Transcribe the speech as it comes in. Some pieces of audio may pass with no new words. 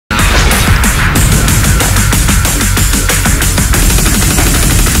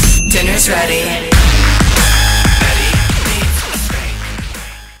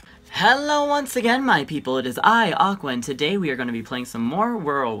once again, my people. It is I, Aqua, and today we are going to be playing some more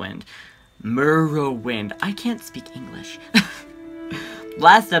Morrowind. I can't speak English.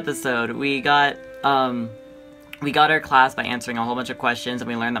 Last episode, we got our class by answering a whole bunch of questions, and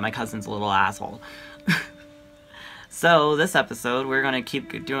we learned that my cousin's a little asshole. So, this episode, we're going to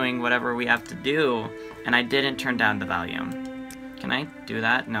keep doing whatever we have to do, and I didn't turn down the volume. Can I do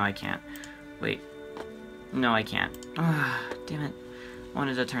that? No, I can't. Wait. No, I can't. Damn it. I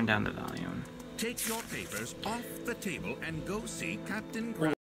wanted to turn down the volume. Take your papers off the table and go see Captain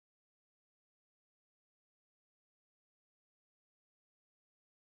Grant.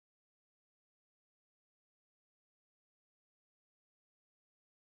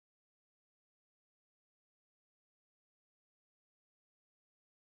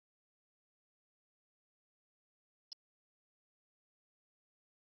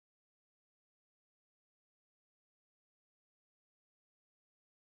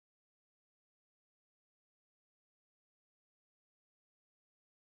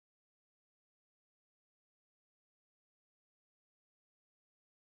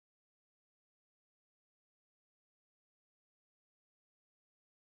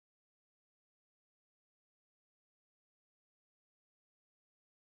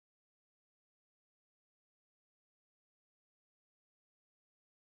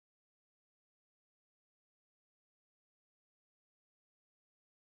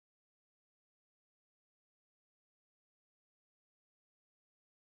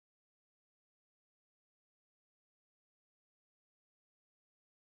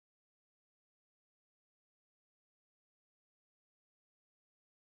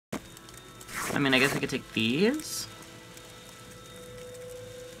 I mean, I guess we could take these.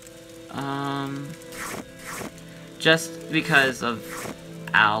 Just because of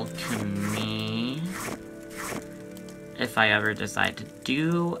alchemy. If I ever decide to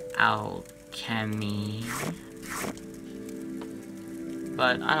do alchemy.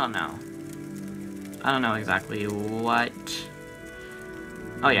 But I don't know. I don't know exactly what.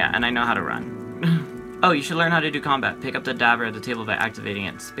 Oh yeah, and I know how to run. Oh, you should learn how to do combat. Pick up the dagger at the table by activating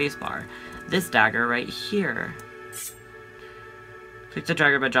its spacebar. This dagger right here. Pick the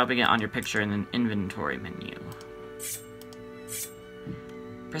dagger by dropping it on your picture in the inventory menu.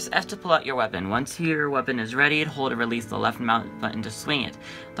 Press F to pull out your weapon. Once your weapon is ready, hold and release the left mouse button to swing it.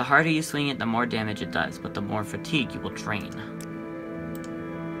 The harder you swing it, the more damage it does, but the more fatigue you will drain.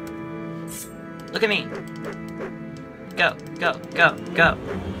 Look at me! Go, go, go, go!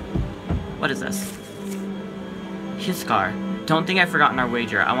 What is this? Hiskar. Don't think I've forgotten our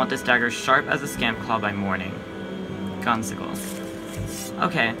wager. I want this dagger sharp as a scamp claw by morning. Gunsicle.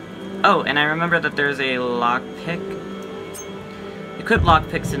 Okay. Oh, and I remember that there's a lockpick. Equip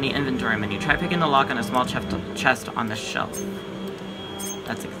lockpicks in the inventory menu. Try picking the lock on a small chest on the shelf.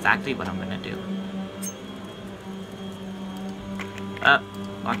 That's exactly what I'm gonna do.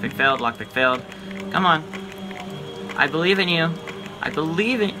 Lockpick failed, lockpick failed. Come on. I believe in you. I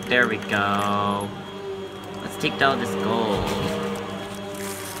believe in— There we go. Let's take down this gold.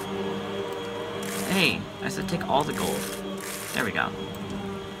 Hey, I said take all the gold. There we go.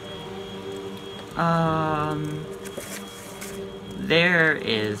 There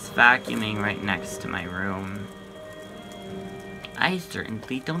is vacuuming right next to my room. I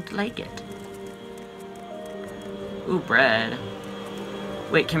certainly don't like it. Ooh, bread.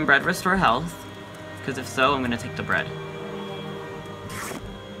 Wait, can bread restore health? Because if so, I'm gonna take the bread.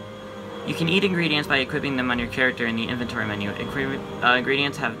 You can eat ingredients by equipping them on your character in the inventory menu.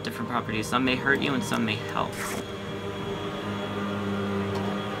 Ingredients have different properties. Some may hurt you and some may help.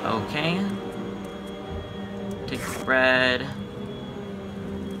 Okay. Take the bread.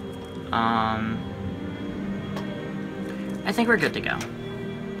 I think we're good to go.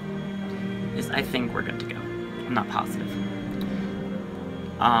 Yes, I think we're good to go. I'm not positive.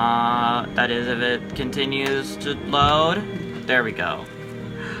 That is if it continues to load. There we go.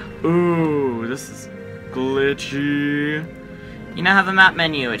 Ooh, this is glitchy. You now have a map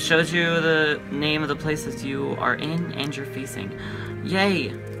menu. It shows you the name of the places you are in and you're facing.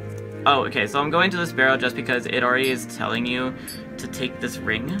 Yay! Oh, okay, so I'm going to this barrel just because it already is telling you to take this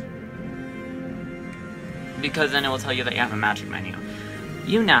ring. Because then it will tell you that you have a magic menu.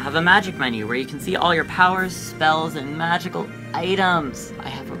 You now have a magic menu where you can see all your powers, spells, and magical items. I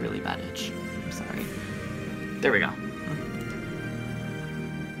have a really bad itch. I'm sorry. There we go.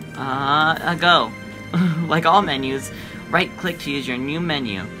 Go. Like all menus, right-click to use your new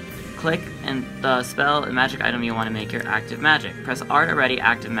menu. Click and the spell and magic item you want to make your active magic. Press R to ready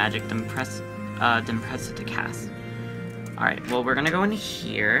active magic, then press it to cast. Alright, well we're gonna go in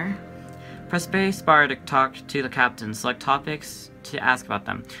here. Press space bar to talk to the captain. Select topics to ask about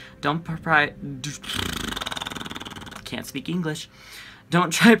them. Can't speak English.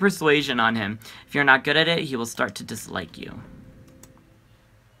 Don't try persuasion on him. If you're not good at it, he will start to dislike you.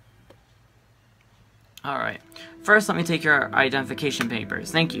 Alright. First, let me take your identification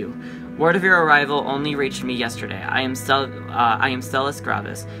papers. Thank you. Word of your arrival only reached me yesterday. I am Stellus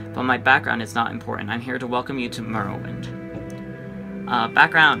Gravis, but my background is not important. I'm here to welcome you to Morrowind.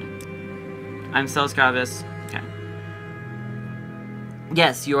 Background. I'm Stellus Gravis. Okay.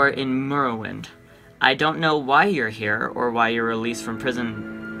 Yes, you are in Morrowind. I don't know why you're here, or why you're released from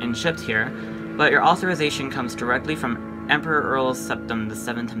prison and shipped here, but your authorization comes directly from Emperor Earl Septim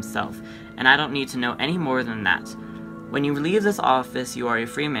VII himself, and I don't need to know any more than that. When you leave this office, you are a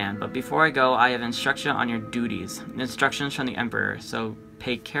free man, but before I go, I have instruction on your duties. Instructions from the Emperor, so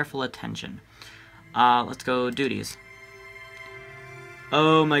pay careful attention. Let's go duties.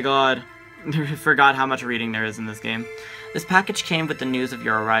 Oh my god. I forgot how much reading there is in this game. This package came with the news of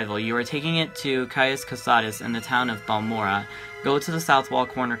your arrival. You are taking it to Caius Cosadus in the town of Balmora. Go to the South Wall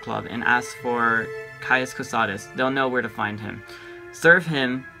Corner Club and ask for Caius Cosadus. They'll know where to find him. Serve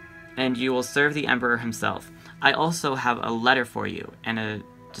him, and you will serve the Emperor himself. I also have a letter for you, and a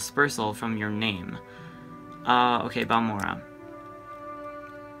dispersal from your name. Okay, Balmora.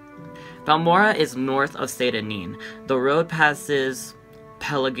 Balmora is north of Sedanin. The road passes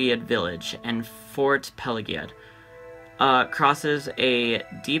Pelagiad village and Fort Pelagiad. Crosses a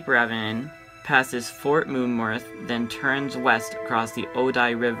deep ravine, passes Fort Moonworth, then turns west across the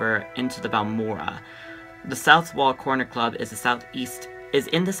Odai River into the Balmora. The South Wall Corner Club is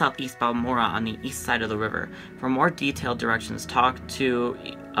in the southeast Balmora on the east side of the river. For more detailed directions, talk to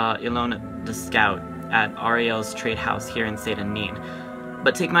Ilona the Scout at Ariel's trade house here in Sedanin.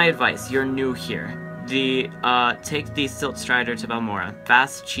 But take my advice, you're new here. Take the Silt Strider to Balmora.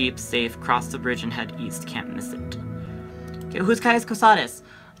 Fast, cheap, safe, cross the bridge and head east. Can't miss it. Okay, who's Caius Cosadus?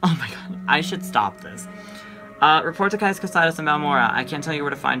 Oh my god, I should stop this. Report to Caius Cosadus in Balmora. I can't tell you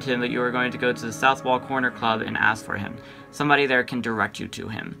where to find him, but you are going to go to the South Wall Corner Club and ask for him. Somebody there can direct you to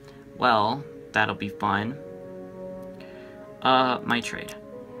him. Well, that'll be fun. My trade.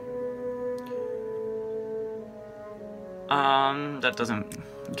 That doesn't...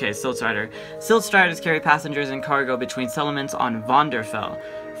 Okay, Silt Strider. Silt Striders carry passengers and cargo between settlements on Vonderfell.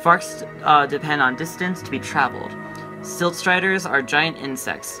 Farks depend on distance to be traveled. Silt Striders are giant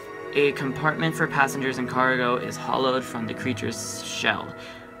insects. A compartment for passengers and cargo is hollowed from the creature's shell.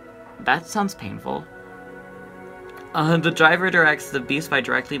 That sounds painful. The driver directs the beast by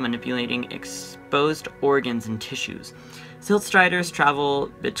directly manipulating exposed organs and tissues. Silt Striders travel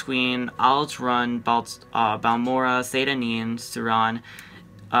between Aldrun, Balmora, Sedanin, Suran,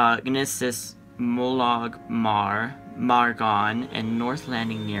 Gnisis, Molag, Margon, and North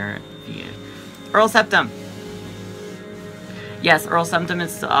Landing near Vied. Earl Septim! Yes, Earl Septim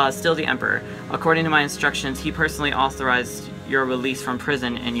is still the Emperor. According to my instructions, he personally authorized your release from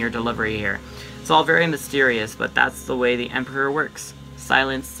prison and your delivery here. It's all very mysterious, but that's the way the Emperor works.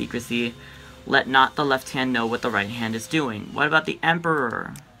 Silence, secrecy. Let not the left hand know what the right hand is doing. What about the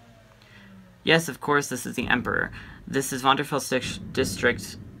Emperor? Yes, of course, this is the Emperor. This is Vonderfell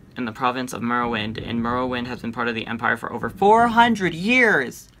district in the province of Morrowind, and Morrowind has been part of the Empire for over 400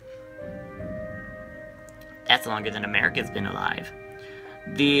 years! That's longer than America's been alive.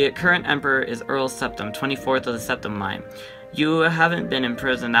 The current Emperor is Earl Septim, 24th of the Septim line. You haven't been in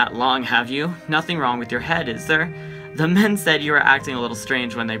prison that long, have you? Nothing wrong with your head, is there? The men said you were acting a little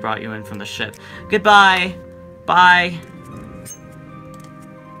strange when they brought you in from the ship. Goodbye! Bye!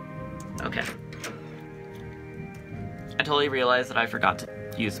 Okay. I totally realized that I forgot to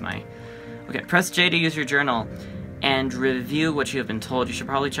use my... Okay, press J to use your journal and review what you have been told. You should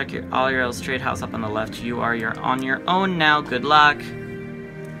probably check your Ariel's trade house up on the left. You are on your own now. Good luck.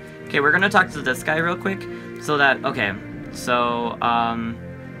 Okay, we're gonna talk to this guy real quick so that... Okay, so,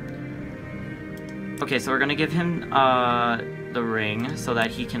 okay, so we're gonna give him, the ring so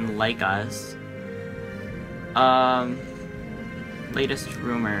that he can like us. Latest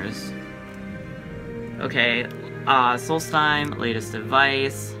rumors. Okay, Solstheim, latest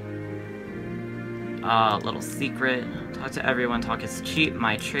advice. Little secret. Talk to everyone, talk is cheap,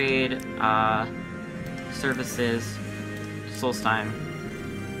 my trade. Services. Solstheim.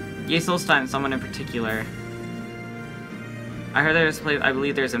 Yay, Solstheim, someone in particular. I heard there's a place, I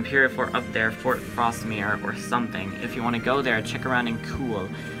believe there's Imperial Fort up there, Fort Frostmere or something. If you want to go there, check around and cool.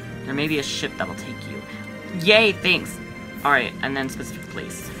 There may be a ship that'll take you. Yay, thanks! Alright, and then specific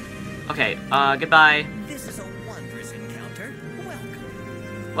place. Okay, goodbye. This is a wondrous encounter.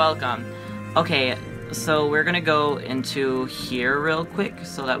 Welcome. Welcome. Okay, So we're gonna go into here real quick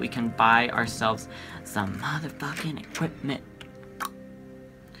so that we can buy ourselves some motherfucking equipment.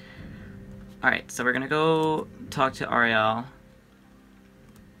 Alright, so we're gonna go talk to Ariel.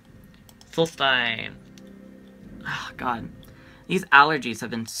 Solstein. Oh, God. These allergies have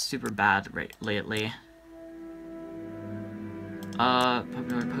been super bad lately.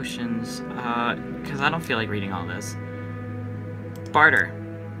 Popular potions. Because I don't feel like reading all this. Barter.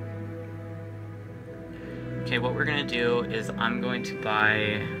 Okay, what we're gonna do is I'm going to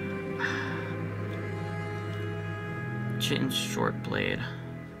buy Chitten's short blade.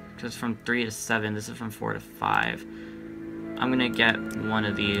 Because from 3 to 7, this is from 4 to 5. I'm gonna get one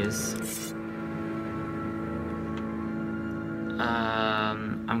of these.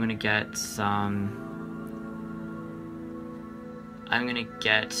 I'm gonna get some... I'm gonna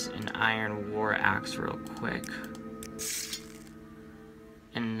get an iron war axe real quick.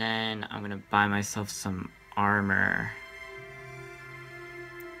 And then I'm gonna buy myself some armor.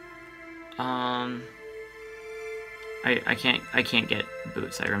 I can't get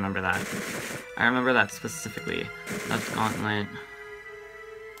boots, I remember that. I remember that specifically. Left gauntlet.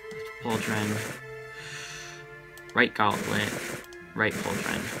 Left pauldron. Right gauntlet. Right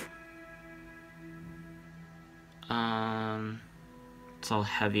pauldron. It's all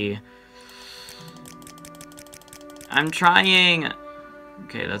heavy. I'm trying!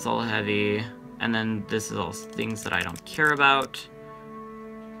 Okay, that's all heavy. And then this is all things that I don't care about.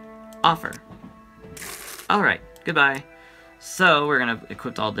 Offer. Alright, goodbye. So, we're gonna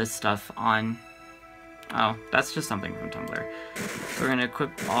equip all this stuff on... Oh, that's just something from Tumblr. So we're gonna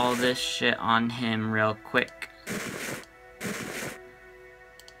equip all this shit on him real quick.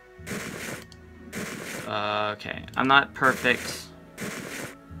 Okay, I'm not perfect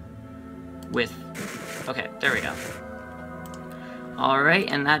with... Okay, there we go. Alright,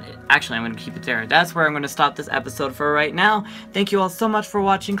 and that... Actually, I'm going to keep it there. That's where I'm going to stop this episode for right now. Thank you all so much for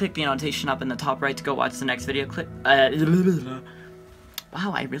watching. Click the annotation up in the top right to go watch the next video. Click...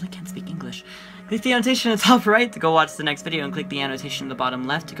 Wow, I really can't speak English. Click the annotation in the top right to go watch the next video, and click the annotation in the bottom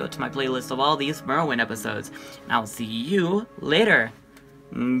left to go to my playlist of all these Morrowind episodes. And I'll see you later.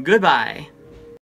 Goodbye.